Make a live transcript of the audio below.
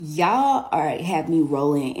Y'all are have me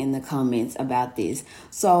rolling in the comments about this.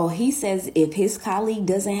 So he says if his colleague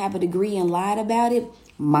doesn't have a degree and lied about it,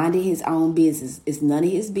 minding his own business. It's none of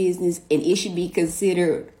his business, and it should be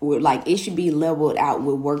considered like it should be leveled out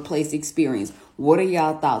with workplace experience. What are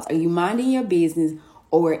y'all thoughts? Are you minding your business,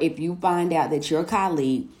 or if you find out that your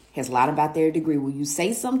colleague has lied about their degree, will you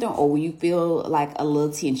say something, or will you feel like a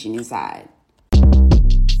little tension inside?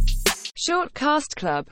 Short Cast Club.